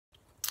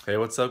Hey,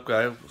 what's up,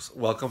 guys?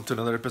 Welcome to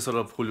another episode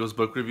of Julio's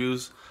Book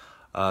Reviews.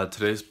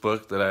 Today's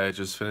book that I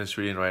just finished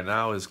reading right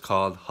now is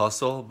called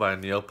Hustle by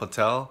Neil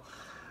Patel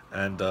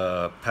and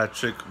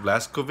Patrick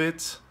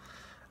Vlaskovits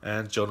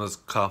and Jonas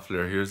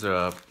Koffler. Here's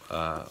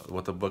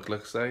what the book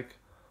looks like.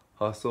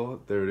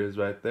 Hustle, there it is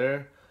right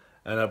there.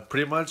 And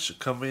pretty much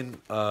coming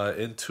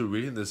into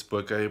reading this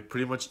book, I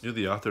pretty much knew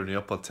the author,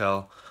 Neil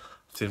Patel.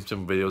 Seen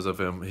some videos of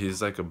him.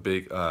 He's like a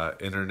big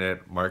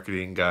internet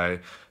marketing guy.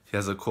 He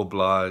has a cool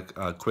blog,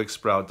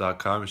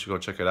 quicksprout.com. You should go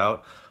check it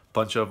out.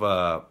 Bunch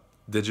of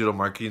digital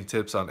marketing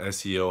tips on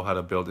SEO, how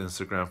to build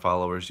Instagram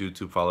followers,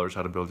 YouTube followers,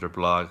 how to build your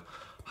blog,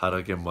 how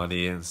to get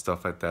money and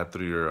stuff like that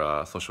through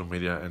your social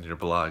media and your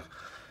blog.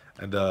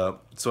 And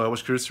so I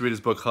was curious to read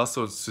his book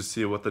Hustle to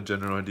see what the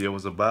general idea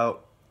was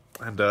about.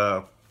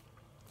 And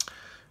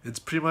it's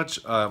pretty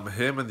much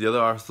him and the other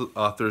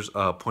authors'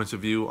 points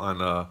of view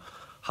on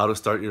how to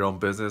start your own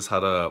business, how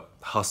to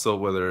hustle,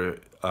 whether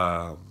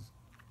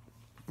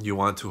you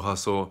want to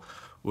hustle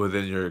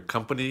within your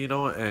company,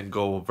 and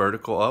go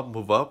vertical up,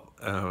 move up.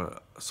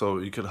 So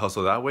you can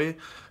hustle that way,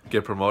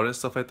 get promoted and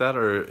stuff like that.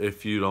 Or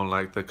if you don't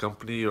like the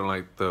company, you don't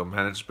like the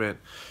management,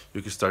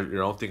 you can start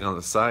your own thing on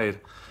the side.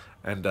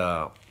 And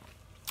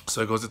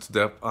so it goes into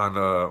depth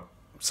on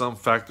some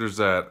factors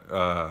that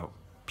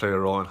play a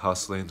role in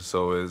hustling.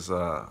 So is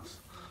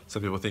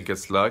some people think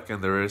it's luck,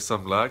 and there is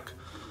some luck.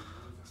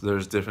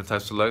 There's different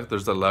types of luck.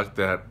 There's the luck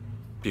that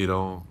you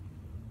don't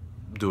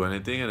do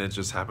anything and it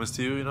just happens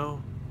to you.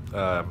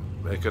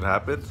 It could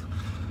happen.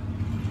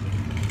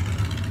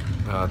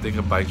 I think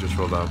a bike just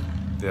rolled up.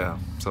 Yeah,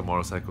 some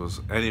motorcycles.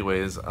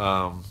 Anyways,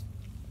 yeah,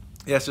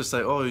 it's just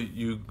like, oh,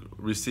 you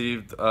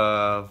received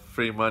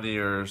free money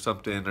or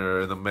something,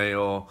 or in the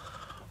mail,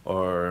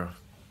 or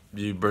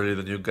you barely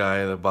the new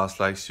guy, the boss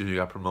likes you, you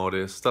got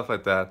promoted, stuff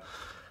like that.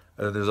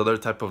 And then there's other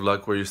type of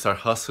luck where you start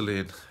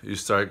hustling, you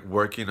start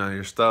working on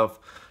your stuff,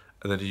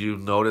 and then you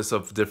notice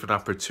of different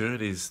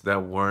opportunities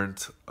that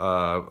weren't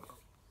that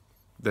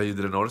you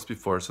didn't notice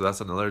before. So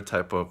that's another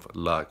type of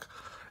luck.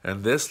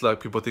 And this luck,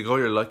 people think, oh,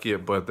 you're lucky,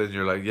 but then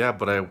you're like, yeah,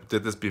 but I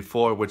did this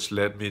before, which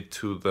led me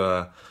to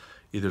the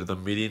either the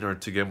meeting or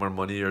to get more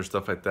money or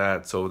stuff like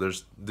that. So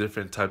there's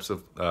different types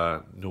of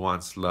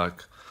nuanced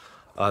luck,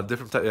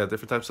 different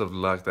types of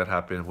luck that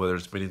happen, whether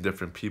it's meeting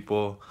different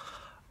people,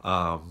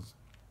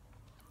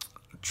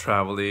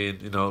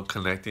 traveling,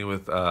 connecting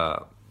with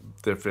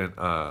different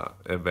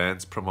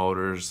events,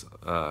 promoters,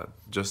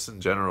 just in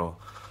general.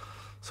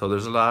 So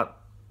there's a lot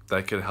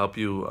that can help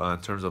you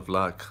in terms of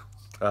luck.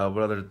 What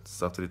other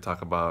stuff did he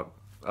talk about?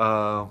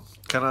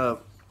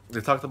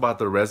 They talked about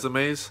the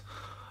resumes,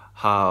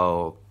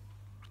 how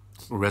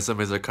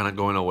resumes are kind of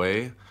going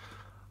away,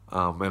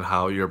 and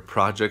how your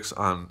projects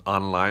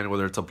online,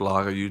 whether it's a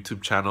blog, a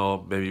YouTube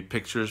channel, maybe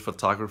pictures,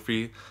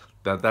 photography,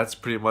 that's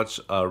pretty much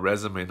a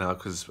resume now,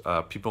 because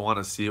people want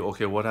to see,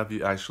 okay, what have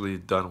you actually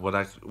done?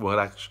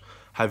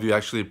 Have you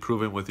actually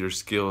proven with your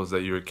skills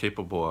that you're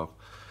capable of?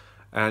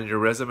 And your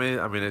resume,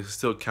 I mean, it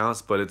still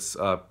counts, but it's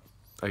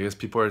I guess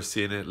people are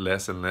seeing it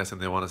less and less, and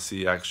they want to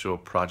see actual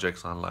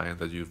projects online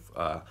that you've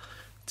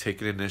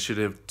taken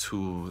initiative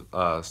to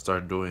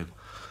start doing.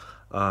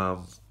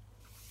 And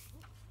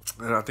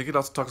I think it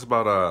also talks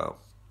about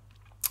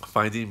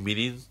finding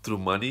meaning through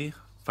money.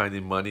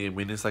 Finding money and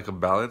meaning is like a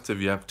balance. If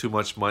you have too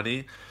much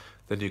money,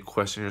 then you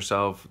question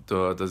yourself,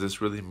 does this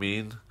really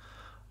mean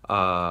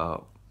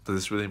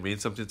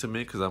something to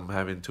me, because I'm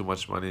having too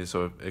much money?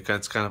 So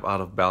it's kind of out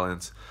of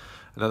balance.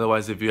 And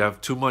otherwise, if you have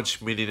too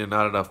much meaning and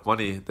not enough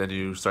money, then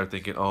you start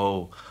thinking,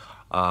 oh,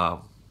 am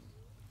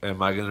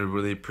I going to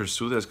really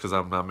pursue this, because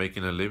I'm not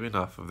making a living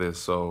off of this?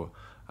 So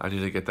I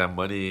need to get that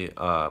money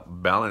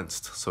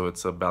balanced. So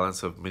it's a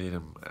balance of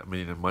meaning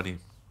and money.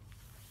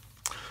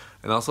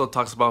 And also it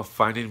talks about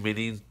finding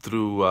meaning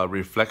through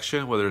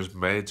reflection, whether it's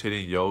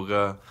meditating,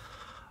 yoga,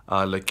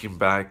 looking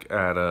back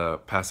at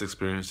past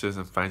experiences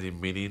and finding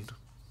meaning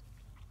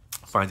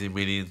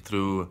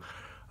through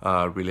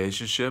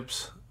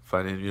relationships,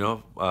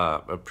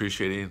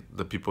 appreciating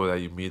the people that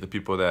you meet, the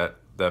people that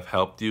have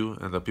helped you,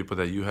 and the people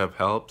that you have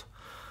helped.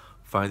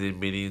 Finding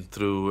meaning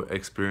through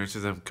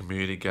experiences and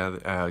community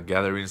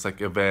gatherings,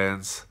 like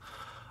events,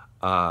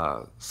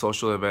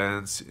 social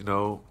events,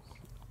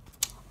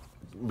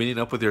 meeting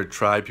up with your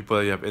tribe, people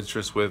that you have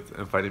interest with,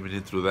 and finding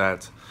meaning through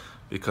that,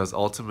 because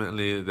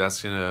ultimately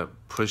that's going to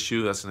push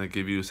you, that's going to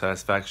give you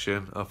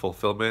satisfaction,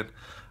 fulfillment,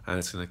 and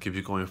it's going to keep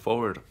you going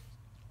forward.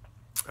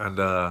 And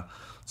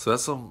so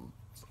that's some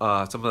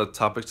of the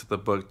topics that the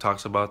book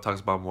talks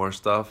about more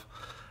stuff.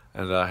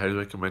 And I highly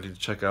recommend you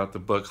check out the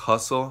book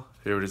Hustle.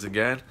 Here it is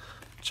again.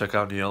 Check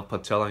out Neil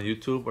Patel on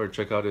YouTube, or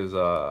check out his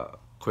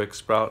Quick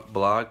Sprout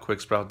blog,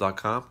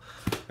 quicksprout.com.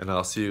 And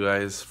I'll see you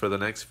guys for the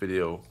next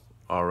video.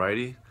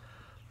 Alrighty,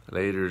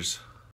 laters.